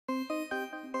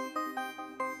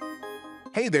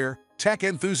Hey there, tech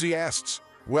enthusiasts!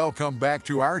 Welcome back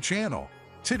to our channel.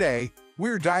 Today,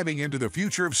 we're diving into the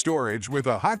future of storage with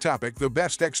a hot topic: the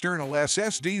best external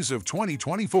SSDs of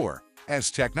 2024.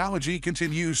 As technology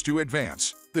continues to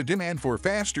advance, the demand for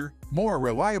faster, more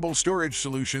reliable storage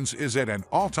solutions is at an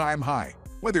all-time high.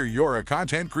 Whether you're a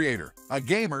content creator, a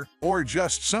gamer, or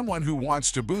just someone who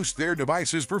wants to boost their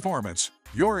device's performance,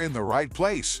 you're in the right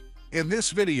place. In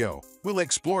this video, we'll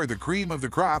explore the cream of the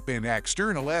crop in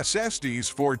external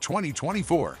SSDs for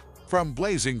 2024. From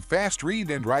blazing fast read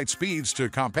and write speeds to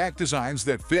compact designs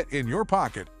that fit in your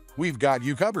pocket, we've got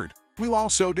you covered. We'll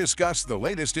also discuss the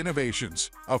latest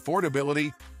innovations,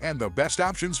 affordability, and the best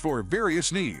options for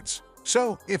various needs.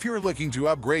 So, if you're looking to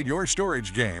upgrade your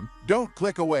storage game, don't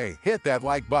click away, hit that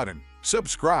like button,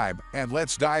 subscribe, and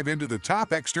let's dive into the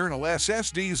top external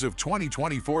SSDs of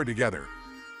 2024 together.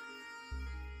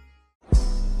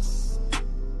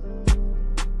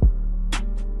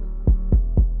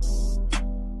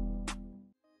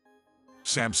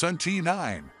 Samsung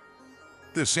T9.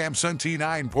 The Samsung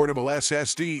T9 portable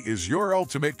SSD is your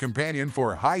ultimate companion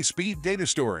for high-speed data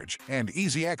storage and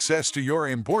easy access to your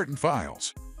important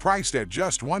files. Priced at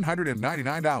just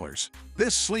 $199,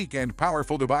 this sleek and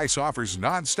powerful device offers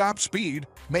non-stop speed,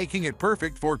 making it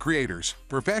perfect for creators,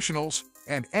 professionals,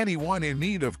 and anyone in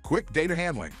need of quick data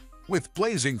handling. With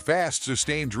blazing fast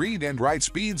sustained read and write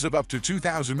speeds of up to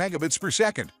 2,000 megabits per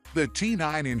second, the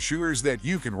T9 ensures that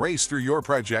you can race through your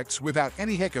projects without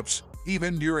any hiccups,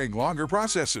 even during longer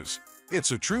processes.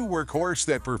 It's a true workhorse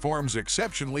that performs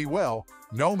exceptionally well,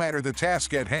 no matter the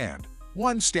task at hand.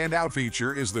 One standout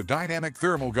feature is the dynamic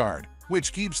thermal guard,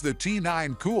 which keeps the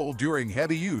T9 cool during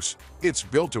heavy use. It's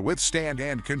built to withstand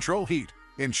and control heat,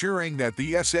 ensuring that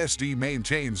the SSD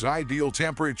maintains ideal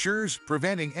temperatures,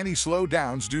 preventing any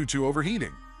slowdowns due to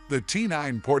overheating. The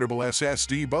T9 portable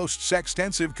SSD boasts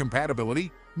extensive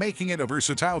compatibility, making it a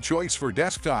versatile choice for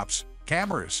desktops,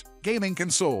 cameras, gaming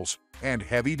consoles, and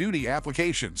heavy-duty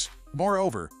applications.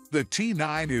 Moreover, the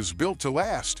T9 is built to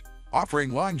last,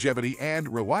 offering longevity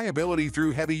and reliability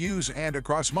through heavy use and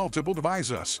across multiple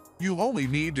devices. You'll only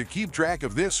need to keep track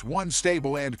of this one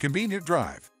stable and convenient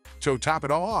drive. To top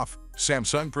it all off,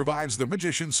 Samsung provides the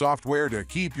Magician software to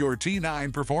keep your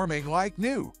T9 performing like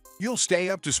new. You'll stay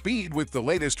up to speed with the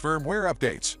latest firmware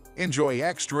updates, enjoy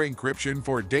extra encryption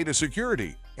for data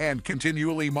security, and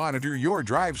continually monitor your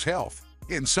drive's health.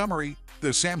 In summary, the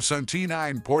Samsung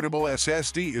T9 portable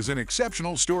SSD is an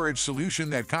exceptional storage solution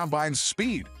that combines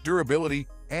speed, durability,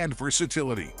 and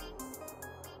versatility.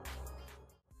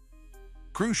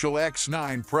 Crucial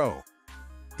X9 Pro.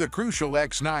 The Crucial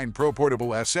X9 Pro portable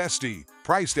SSD,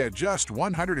 priced at just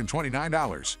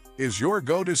 $129, is your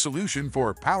go-to solution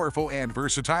for powerful and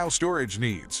versatile storage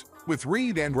needs. With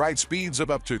read and write speeds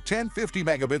of up to 1050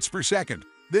 megabits per second,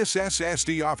 this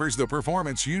SSD offers the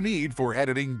performance you need for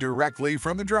editing directly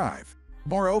from the drive.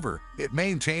 Moreover, it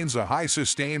maintains a high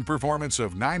sustained performance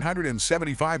of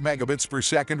 975 megabits per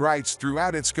second writes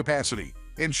throughout its capacity,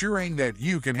 ensuring that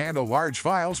you can handle large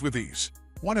files with ease.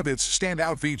 One of its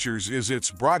standout features is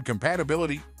its broad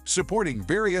compatibility, supporting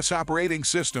various operating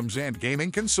systems and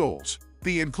gaming consoles.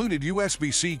 The included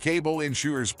USB-C cable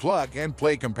ensures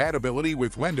plug-and-play compatibility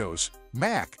with Windows,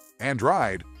 Mac,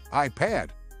 Android,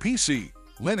 iPad, PC,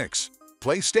 Linux,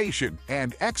 PlayStation,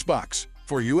 and Xbox.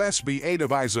 For USB-A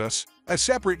devices, a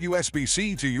separate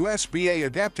USB-C to USB-A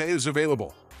adapter is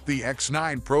available. The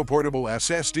X9 Pro portable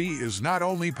SSD is not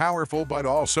only powerful but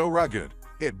also rugged.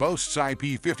 It boasts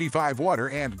IP55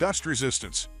 water and dust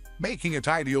resistance, making it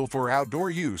ideal for outdoor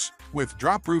use. With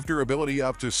drop-proof durability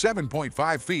up to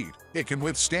 7.5 feet, it can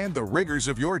withstand the rigors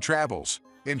of your travels,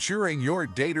 ensuring your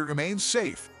data remains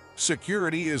safe.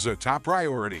 Security is a top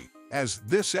priority, as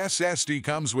this SSD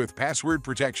comes with password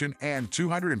protection and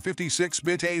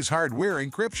 256-bit AES hardware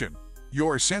encryption.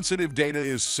 Your sensitive data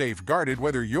is safeguarded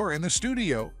whether you're in the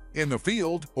studio, in the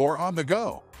field, or on the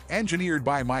go. Engineered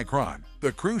by Micron,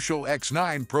 the Crucial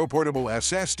X9 Pro portable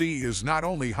SSD is not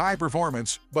only high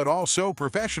performance, but also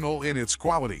professional in its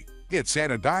quality. Its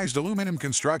anodized aluminum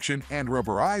construction and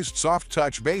rubberized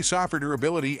soft-touch base offer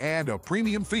durability and a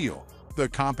premium feel. The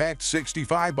compact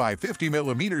 65 by 50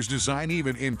 mm design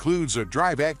even includes a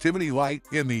drive activity light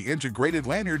in the integrated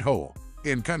lanyard hole.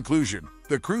 In conclusion,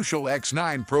 the Crucial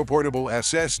X9 Pro portable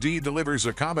SSD delivers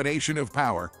a combination of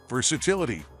power,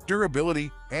 versatility,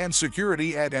 durability, and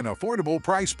security at an affordable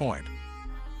price point.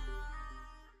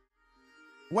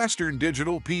 Western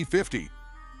Digital P50.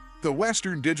 The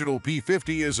Western Digital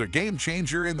P50 is a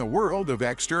game-changer in the world of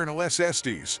external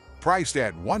SSDs, priced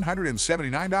at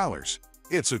 $179.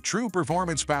 It's a true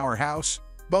performance powerhouse,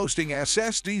 boasting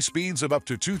SSD speeds of up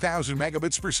to 2,000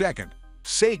 megabits per second.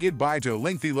 Say goodbye to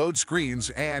lengthy load screens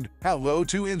and hello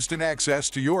to instant access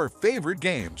to your favorite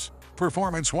games.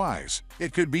 Performance-wise,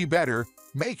 it could be better,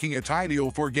 making it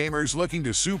ideal for gamers looking to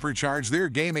supercharge their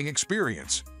gaming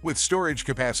experience. With storage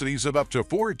capacities of up to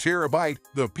 4 TB,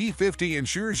 the P50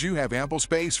 ensures you have ample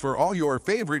space for all your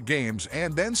favorite games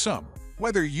and then some.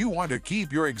 Whether you want to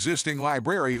keep your existing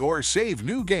library or save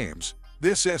new games,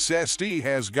 this SSD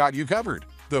has got you covered.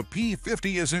 The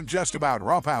P50 isn't just about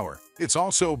raw power, it's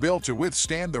also built to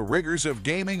withstand the rigors of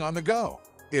gaming on the go.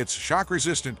 It's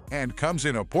shock-resistant and comes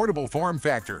in a portable form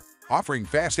factor, offering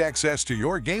fast access to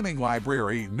your gaming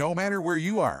library no matter where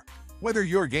you are. Whether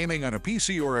you're gaming on a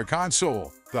PC or a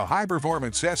console, the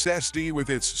high-performance SSD with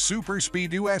its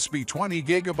super-speed USB 20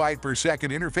 GB per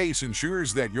second interface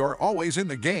ensures that you're always in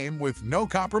the game with no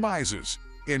compromises.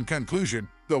 In conclusion,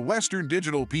 the Western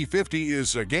Digital P50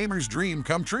 is a gamer's dream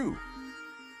come true.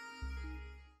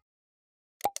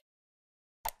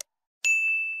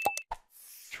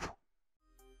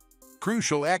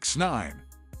 Crucial X9.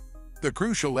 The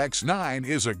Crucial X9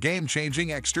 is a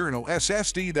game-changing external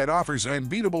SSD that offers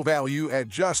unbeatable value at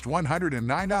just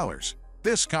 $109.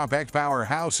 This compact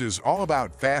powerhouse is all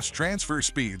about fast transfer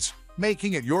speeds,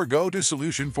 making it your go-to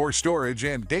solution for storage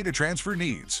and data transfer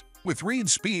needs. With read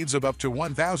speeds of up to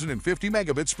 1,050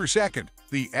 megabits per second,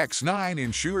 the X9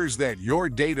 ensures that your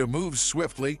data moves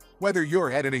swiftly, whether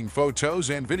you're editing photos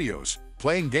and videos,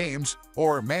 playing games,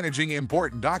 or managing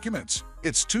important documents.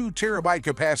 Its 2 TB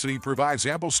capacity provides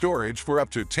ample storage for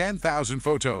up to 10,000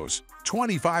 photos,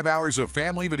 25 hours of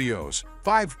family videos,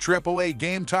 5 AAA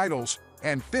game titles,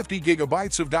 and 50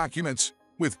 GB of documents,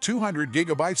 with 200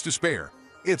 GB to spare.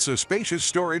 It's a spacious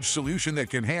storage solution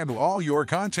that can handle all your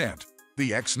content.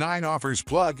 The X9 offers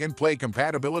plug-and-play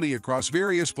compatibility across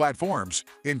various platforms,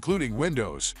 including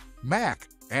Windows, Mac,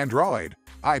 Android,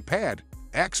 iPad,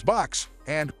 Xbox,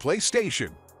 and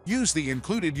PlayStation. Use the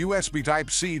included USB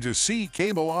Type-C to C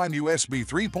cable on USB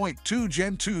 3.2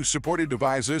 Gen 2 supported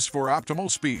devices for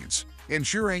optimal speeds,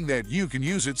 ensuring that you can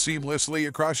use it seamlessly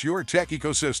across your tech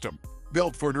ecosystem.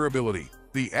 Built for durability,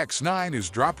 the X9 is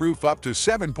drop-proof up to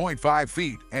 7.5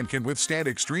 feet and can withstand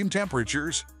extreme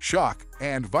temperatures, shock,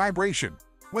 and vibration.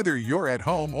 Whether you're at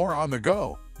home or on the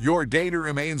go, your data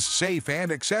remains safe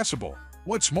and accessible.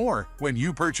 What's more, when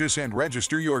you purchase and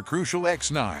register your Crucial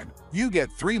X9, you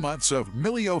get 3 months of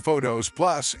Milio Photos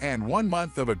Plus and 1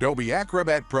 month of Adobe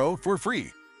Acrobat Pro for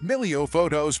free. Milio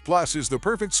Photos Plus is the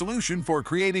perfect solution for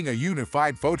creating a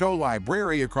unified photo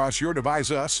library across your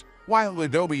devices, while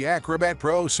Adobe Acrobat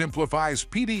Pro simplifies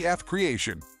PDF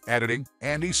creation, editing,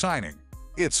 and e-signing.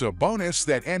 It's a bonus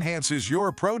that enhances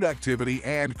your productivity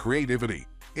and creativity.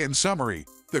 In summary,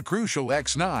 the Crucial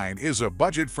X9 is a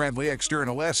budget-friendly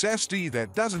external SSD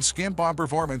that doesn't skimp on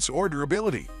performance or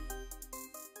durability.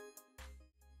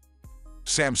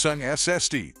 Samsung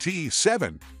SSD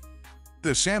T7.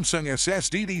 The Samsung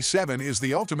SSD T7 is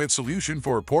the ultimate solution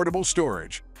for portable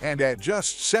storage, and at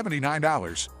just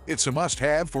 $79, it's a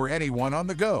must-have for anyone on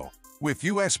the go. With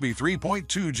USB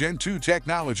 3.2 Gen 2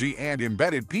 technology and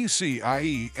embedded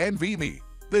PCIe NVMe,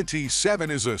 the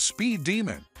T7 is a speed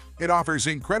demon. It offers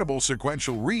incredible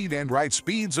sequential read and write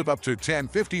speeds of up to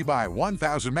 1050 by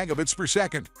 1000 megabits per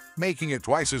second, making it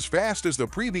twice as fast as the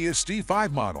previous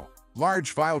T5 model.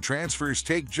 Large file transfers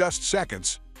take just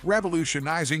seconds,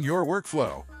 revolutionizing your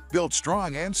workflow. Built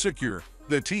strong and secure,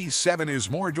 the T7 is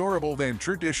more durable than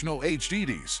traditional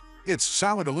HDDs. Its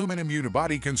solid aluminum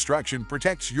unibody construction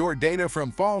protects your data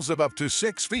from falls of up to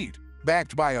 6 feet,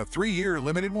 backed by a 3-year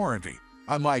limited warranty.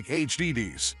 Unlike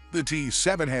HDDs, the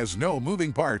T7 has no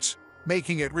moving parts,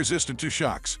 making it resistant to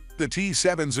shocks. The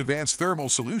T7's advanced thermal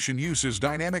solution uses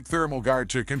dynamic thermal guard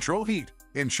to control heat,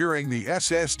 ensuring the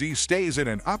SSD stays at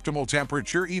an optimal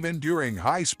temperature even during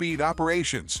high-speed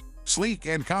operations. Sleek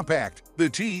and compact, the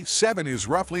T7 is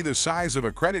roughly the size of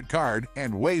a credit card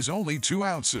and weighs only 2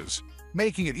 ounces,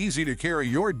 making it easy to carry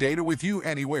your data with you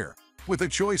anywhere. With a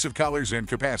choice of colors and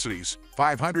capacities,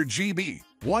 500 GB,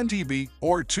 1 TB,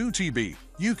 or 2 TB,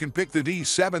 you can pick the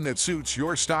T7 that suits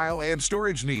your style and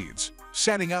storage needs.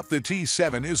 Setting up the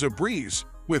T7 is a breeze,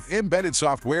 with embedded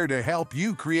software to help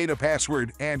you create a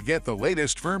password and get the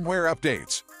latest firmware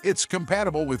updates. It's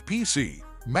compatible with PC,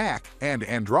 Mac, and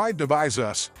Android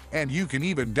devices, and you can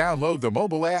even download the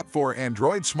mobile app for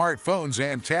Android smartphones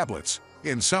and tablets.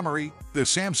 In summary, the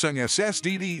Samsung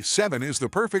SSD T7 is the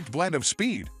perfect blend of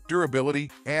speed,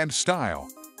 durability, and style.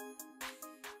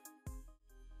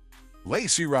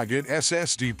 LaCie Rugged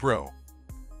SSD Pro.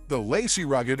 The LaCie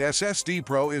Rugged SSD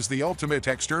Pro is the ultimate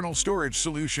external storage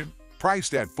solution,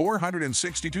 priced at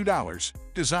 $462,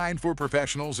 designed for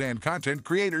professionals and content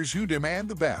creators who demand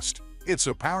the best. It's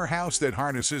a powerhouse that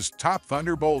harnesses top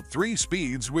Thunderbolt 3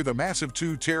 speeds with a massive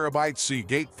 2TB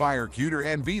Seagate FireQuter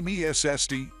NVMe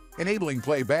SSD, enabling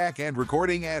playback and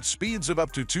recording at speeds of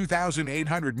up to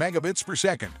 2,800 megabits per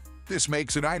second. This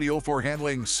makes it ideal for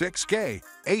handling 6K,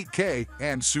 8K,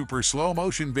 and super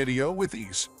slow-motion video with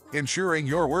ease, ensuring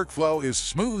your workflow is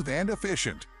smooth and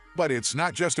efficient. But it's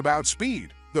not just about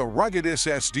speed. The Rugged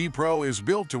SSD Pro is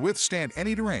built to withstand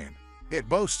any terrain. It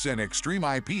boasts an extreme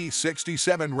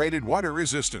IP67 rated water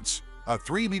resistance, a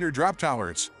 3-meter drop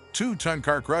tolerance, 2-ton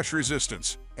car crush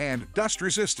resistance, and dust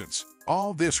resistance.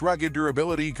 All this rugged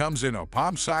durability comes in a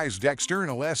palm-sized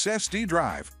external SSD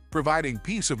drive, providing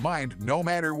peace of mind no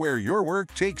matter where your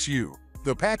work takes you.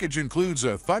 The package includes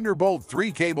a Thunderbolt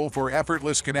 3 cable for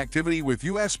effortless connectivity with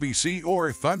USB-C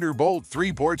or Thunderbolt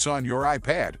 3 ports on your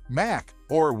iPad, Mac,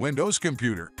 or Windows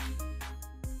computer.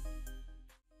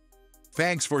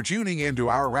 Thanks for tuning into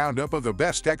our roundup of the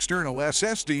best external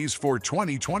SSDs for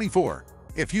 2024.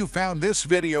 If you found this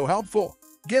video helpful,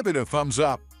 give it a thumbs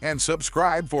up and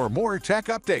subscribe for more tech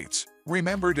updates.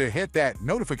 Remember to hit that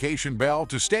notification bell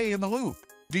to stay in the loop.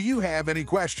 Do you have any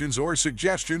questions or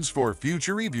suggestions for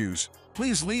future reviews?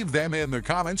 Please leave them in the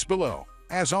comments below.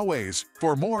 As always,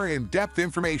 for more in-depth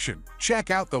information,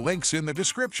 check out the links in the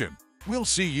description. We'll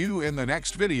see you in the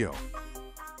next video.